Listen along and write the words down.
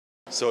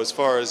So as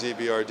far as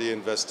EBRD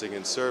investing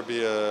in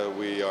Serbia,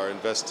 we are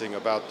investing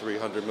about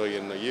 300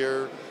 million a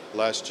year.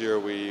 Last year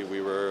we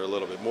were a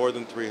little bit more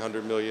than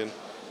 300 million.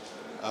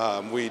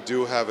 We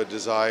do have a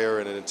desire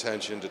and an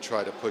intention to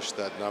try to push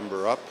that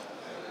number up,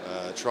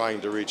 trying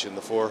to reach in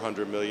the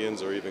 400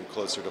 millions or even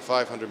closer to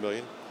 500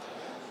 million.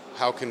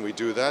 How can we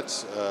do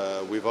that?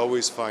 We've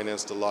always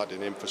financed a lot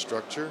in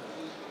infrastructure,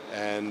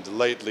 and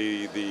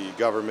lately the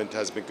government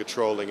has been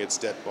controlling its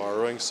debt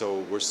borrowing,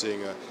 so we're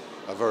seeing a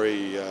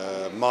very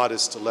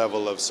modest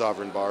level of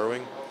sovereign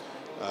borrowing.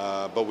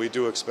 But we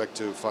do expect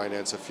to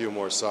finance a few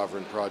more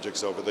sovereign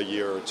projects over the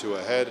year or two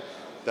ahead.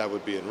 That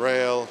would be in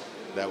rail,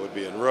 that would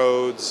be in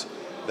roads,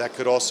 that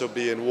could also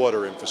be in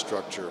water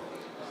infrastructure.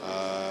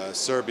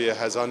 Serbia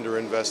has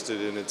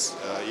underinvested in its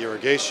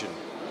irrigation,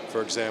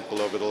 for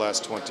example, over the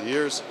last 20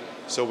 years,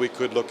 so we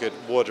could look at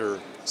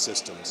water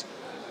systems.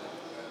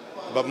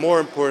 But more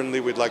importantly,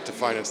 we'd like to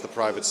finance the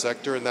private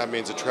sector, and that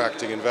means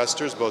attracting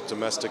investors, both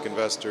domestic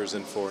investors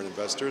and foreign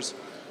investors.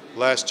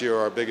 Last year,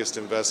 our biggest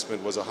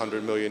investment was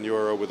 100 million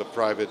euro with a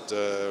private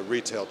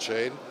retail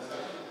chain.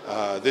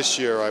 This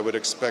year, I would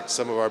expect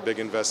some of our big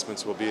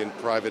investments will be in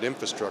private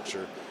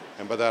infrastructure,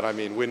 and by that I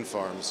mean wind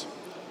farms.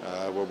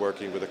 We're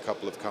working with a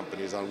couple of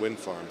companies on wind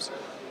farms.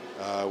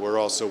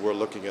 We're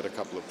looking at a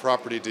couple of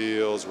property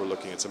deals. We're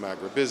looking at some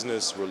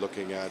agribusiness. We're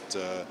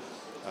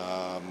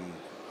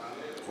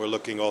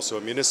looking also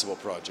at municipal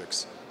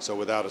projects, so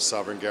without a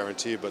sovereign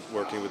guarantee, but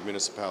working with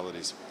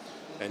municipalities.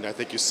 And I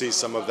think you see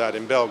some of that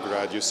in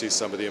Belgrade. You see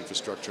some of the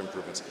infrastructure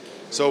improvements.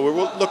 So we're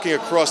looking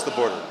across the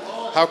border.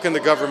 How can the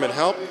government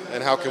help,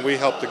 and how can we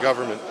help the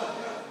government?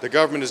 The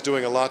government is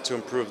doing a lot to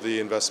improve the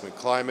investment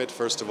climate.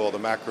 First of all, the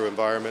macro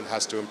environment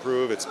has to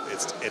improve. It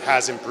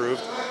has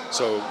improved.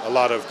 So a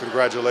lot of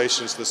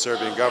congratulations to the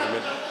Serbian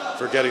government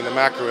for getting the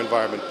macro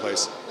environment in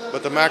place.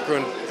 But the macro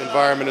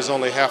environment is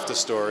only half the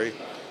story.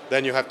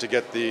 Then you have to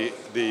get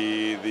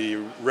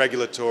the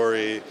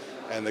regulatory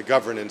and the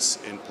governance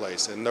in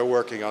place, and they're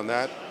working on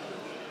that.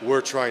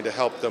 We're trying to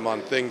help them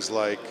on things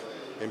like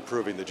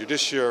improving the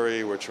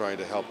judiciary. We're trying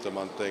to help them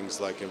on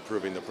things like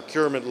improving the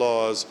procurement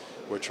laws.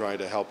 We're trying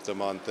to help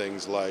them on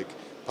things like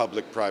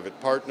public-private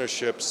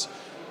partnerships.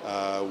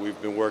 We've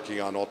been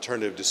working on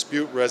alternative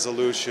dispute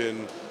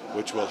resolution,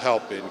 which will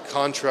help in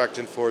contract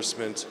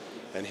enforcement.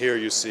 And here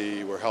you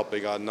see we're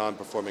helping on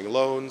non-performing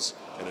loans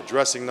and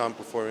addressing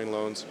non-performing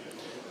loans.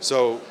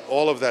 So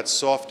all of that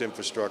soft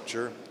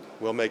infrastructure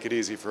will make it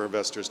easy for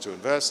investors to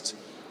invest,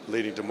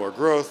 leading to more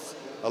growth,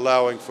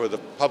 allowing for the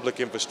public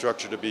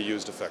infrastructure to be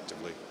used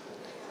effectively.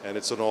 And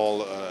it's in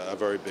all a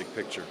very big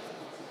picture.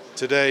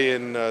 Today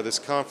in this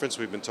conference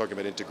we've been talking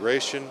about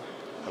integration.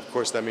 Of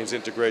course that means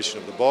integration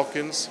of the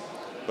Balkans,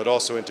 but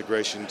also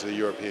integration to the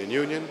European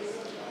Union.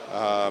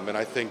 And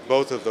I think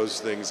both of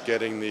those things,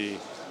 getting the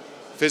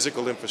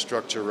physical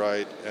infrastructure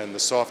right and the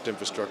soft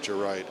infrastructure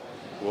right,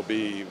 will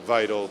be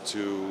vital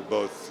to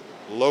both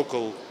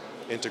local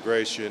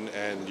integration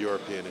and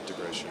European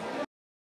integration.